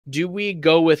Do we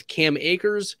go with Cam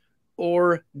Akers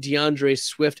or DeAndre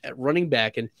Swift at running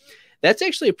back? And that's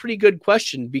actually a pretty good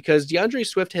question because DeAndre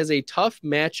Swift has a tough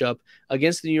matchup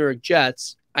against the New York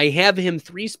Jets. I have him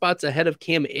 3 spots ahead of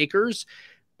Cam Akers,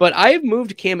 but I have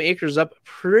moved Cam Akers up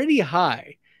pretty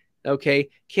high. Okay,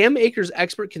 Cam Akers'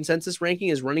 expert consensus ranking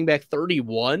is running back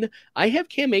 31. I have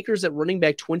Cam Akers at running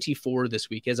back 24 this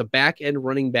week as a back end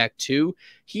running back 2.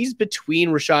 He's between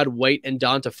Rachaad White and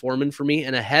Donta Foreman for me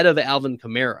and ahead of Alvin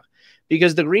Kamara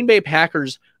because the Green Bay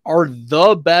Packers are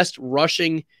the best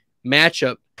rushing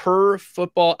matchup per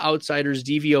Football Outsiders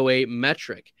DVOA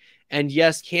metric. And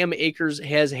yes, Cam Akers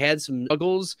has had some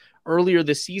struggles earlier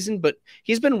this season, but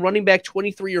he's been running back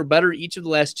 23 or better each of the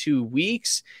last 2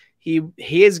 weeks. He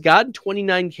has gotten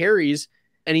 29 carries,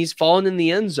 and he's fallen in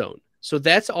the end zone. So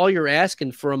that's all you're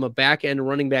asking from a back-end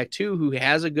running back, too, who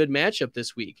has a good matchup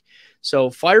this week.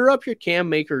 So fire up your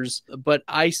Cam Akers, but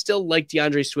I still like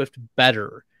DeAndre Swift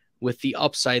better with the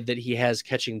upside that he has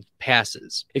catching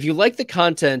passes. If you like the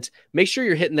content, make sure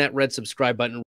you're hitting that red subscribe button.